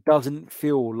 it doesn't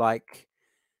feel like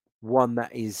one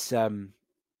that is...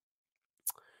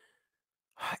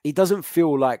 it doesn't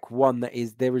feel like one that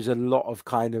is... There is a lot of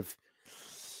kind of...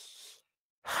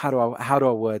 How do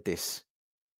I word this?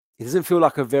 It doesn't feel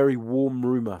like a very warm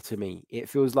rumour to me. It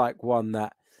feels like one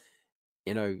that,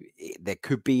 there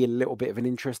could be a little bit of an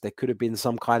interest. There could have been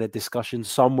some kind of discussion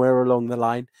somewhere along the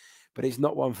line, but it's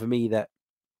not one for me that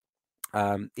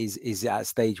is at a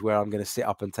stage where I'm going to sit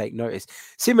up and take notice.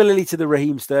 Similarly to the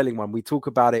Raheem Sterling one, we talk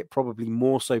about it probably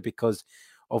more so because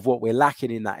of what we're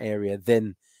lacking in that area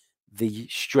than the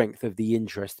strength of the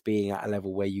interest being at a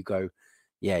level where you go,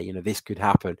 yeah, this could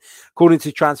happen. According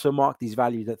to Transfermarkt, he's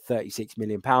valued at £36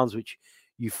 million, which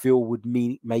you feel would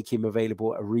make him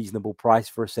available at a reasonable price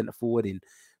for a centre forward in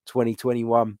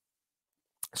 2021.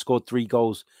 Scored 3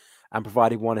 goals and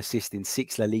provided 1 assist in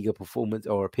 6 La Liga performance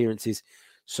or appearances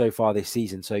so far this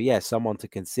season. So yeah, someone to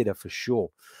consider for sure.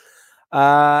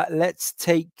 Let's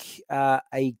take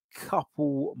a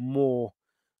couple more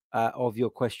of your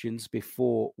questions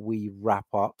before we wrap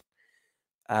up.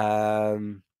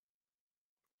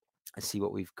 Let's see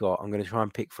what we've got. I'm going to try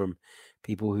and pick from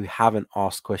people who haven't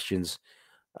asked questions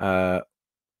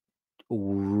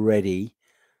already.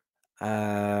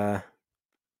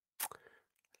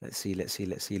 Let's see.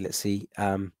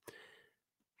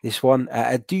 This one.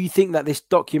 Do you think that this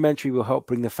documentary will help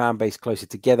bring the fan base closer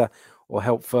together or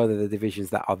help further the divisions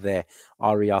that are there?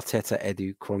 Ari, Arteta,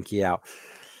 Edu, Kroenke out.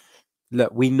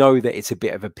 Look, we know that it's a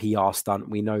bit of a PR stunt.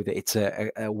 We know that it's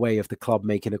a way of the club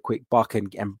making a quick buck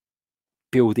and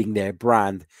building their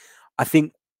brand. I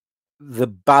think the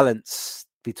balance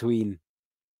between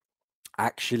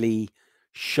actually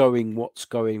showing what's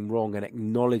going wrong and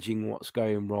acknowledging what's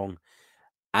going wrong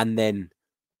and then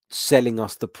selling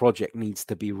us the project needs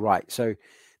to be right. So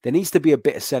there needs to be a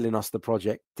bit of selling us the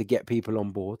project to get people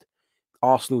on board.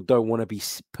 Arsenal don't want to be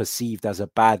perceived as a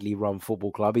badly run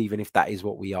football club, even if that is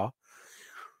what we are.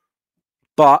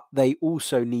 But they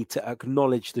also need to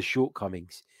acknowledge the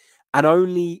shortcomings. And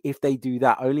only if they do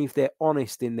that, only if they're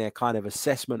honest in their kind of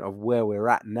assessment of where we're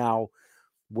at now,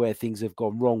 where things have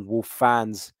gone wrong, will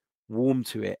fans warm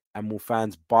to it and will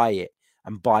fans buy it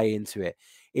and buy into it.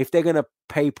 If they're going to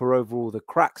paper over all the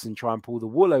cracks and try and pull the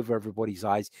wool over everybody's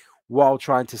eyes while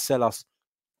trying to sell us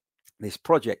this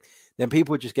project, then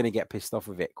people are just going to get pissed off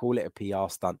with it, call it a PR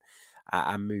stunt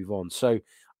and move on. So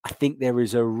I think there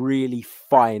is a really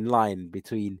fine line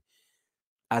between,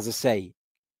 as I say,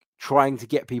 trying to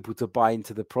get people to buy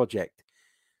into the project,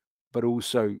 but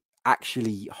also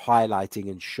actually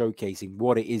highlighting and showcasing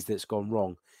what it is that's gone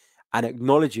wrong and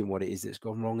acknowledging what it is that's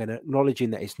gone wrong and acknowledging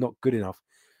that it's not good enough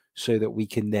so that we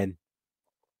can then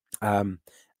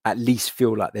at least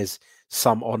feel like there's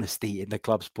some honesty in the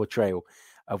club's portrayal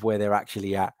of where they're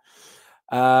actually at.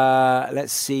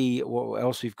 Let's see what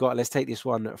else we've got. Let's take this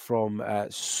one from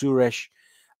Suresh.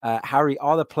 Harry,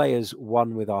 are the players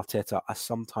one with Arteta? I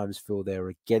sometimes feel they're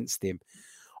against him.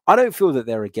 I don't feel that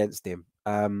they're against him.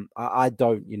 I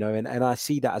don't, and I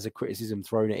see that as a criticism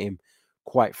thrown at him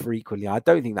quite frequently. I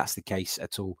don't think that's the case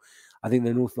at all. I think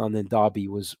the North London derby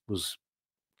was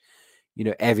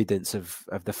evidence of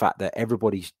the fact that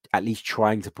everybody's at least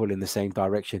trying to pull in the same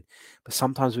direction. But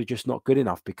sometimes we're just not good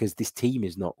enough because this team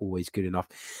is not always good enough.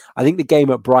 I think the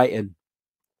game at Brighton,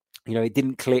 it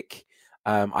didn't click.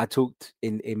 I talked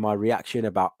in my reaction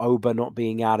about Oba not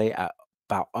being at it,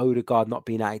 about Odegaard not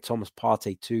being at it, Thomas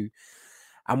Partey too.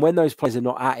 And when those players are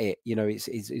not at it,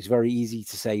 it's very easy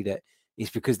to say that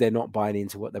it's because they're not buying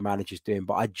into what the manager's doing.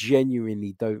 But I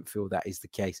genuinely don't feel that is the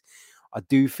case. I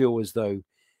do feel as though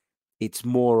it's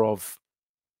more of,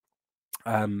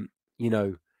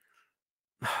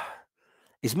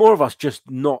 it's more of us just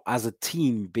not as a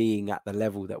team being at the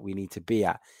level that we need to be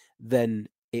at than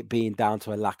it being down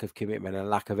to a lack of commitment and a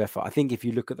lack of effort. I think if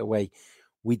you look at the way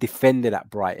we defended at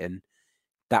Brighton,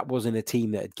 that wasn't a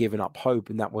team that had given up hope,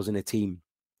 and that wasn't a team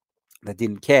that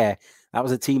didn't care. That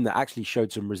was a team that actually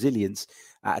showed some resilience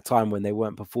at a time when they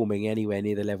weren't performing anywhere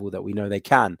near the level that we know they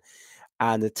can.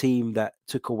 And a team that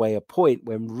took away a point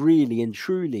when really and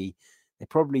truly they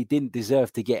probably didn't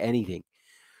deserve to get anything.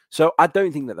 So I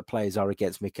don't think that the players are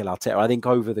against Mikel Arteta. I think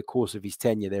over the course of his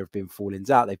tenure, there have been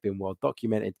fallings out. They've been well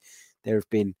documented. There have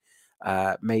been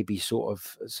maybe sort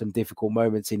of some difficult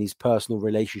moments in his personal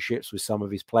relationships with some of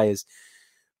his players.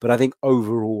 But I think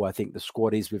overall, I think the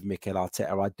squad is with Mikel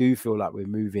Arteta. I do feel like we're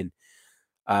moving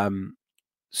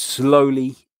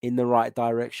slowly in the right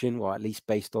direction, or at least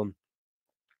based on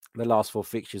the last 4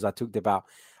 fixtures. I talked about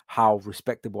how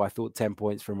respectable I thought 10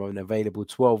 points from unavailable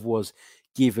 12 was,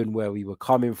 given where we were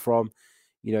coming from.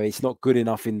 It's not good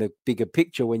enough in the bigger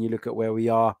picture when you look at where we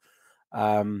are,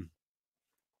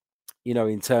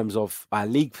 in terms of our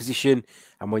league position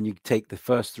and when you take the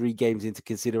first 3 games into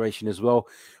consideration as well.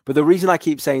 But the reason I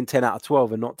keep saying 10 out of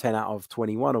 12 and not 10 out of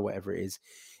 21 or whatever it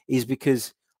is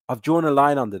because I've drawn a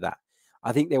line under that.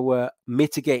 I think there were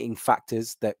mitigating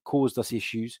factors that caused us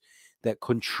issues, that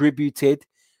contributed.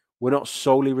 We're not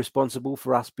solely responsible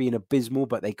for us being abysmal,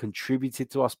 but they contributed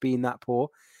to us being that poor.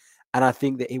 And I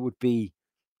think that it would be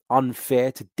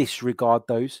unfair to disregard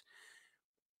those.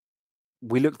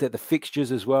 We looked at the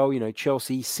fixtures as well.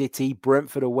 Chelsea, City,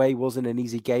 Brentford away wasn't an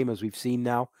easy game, as we've seen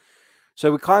now.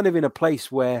 So we're kind of in a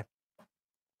place where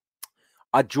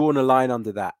I'd drawn a line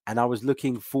under that. And I was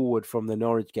looking forward from the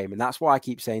Norwich game. And that's why I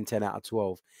keep saying 10 out of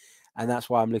 12. And that's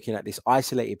why I'm looking at this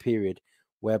isolated period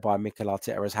whereby Mikel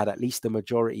Arteta has had at least the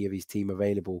majority of his team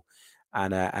available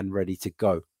and ready to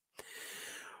go.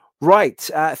 Right.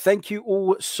 Thank you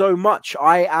all so much.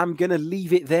 I am going to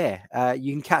leave it there.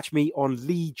 You can catch me on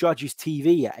Lee Judges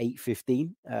TV at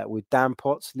 8:15 with Dan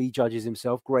Potts, Lee Judges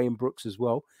himself, Graham Brooks as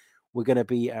well. We're going to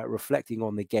be reflecting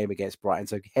on the game against Brighton.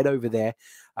 So head over there,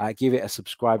 give it a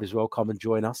subscribe as well. Come and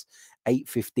join us,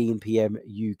 8:15 p.m.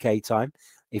 UK time.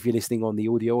 If you're listening on the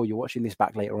audio or you're watching this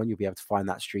back later on, you'll be able to find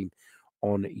that stream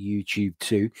on YouTube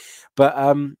too. But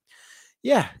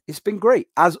Yeah, it's been great.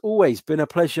 As always, been a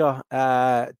pleasure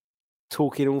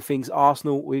talking all things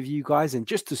Arsenal with you guys. And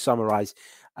just to summarise,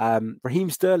 Raheem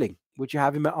Sterling, would you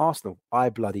have him at Arsenal? I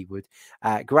bloody would.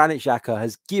 Granit Xhaka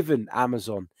has given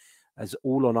Amazon, as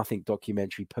All or Nothing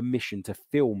documentary, permission to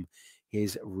film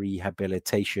his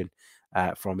rehabilitation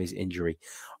from his injury.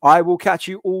 I will catch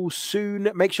you all soon.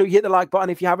 Make sure you hit the like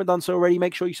button if you haven't done so already.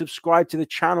 Make sure you subscribe to the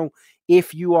channel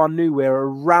if you are new. We're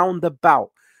around about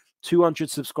 200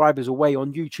 subscribers away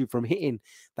on YouTube from hitting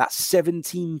that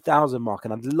 17,000 mark.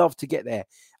 And I'd love to get there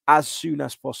as soon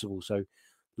as possible. So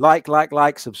like,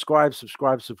 subscribe.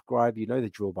 You know the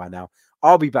drill by now.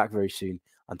 I'll be back very soon.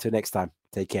 Until next time,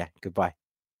 take care. Goodbye.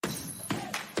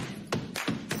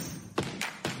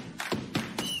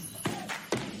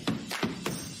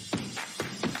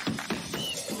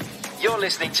 You're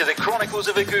listening to the Chronicles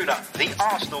of Aguna, the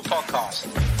Arsenal podcast.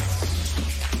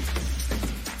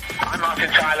 I'm Martin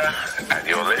Tyler, and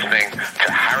you're listening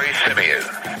to Harry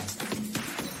Symeou.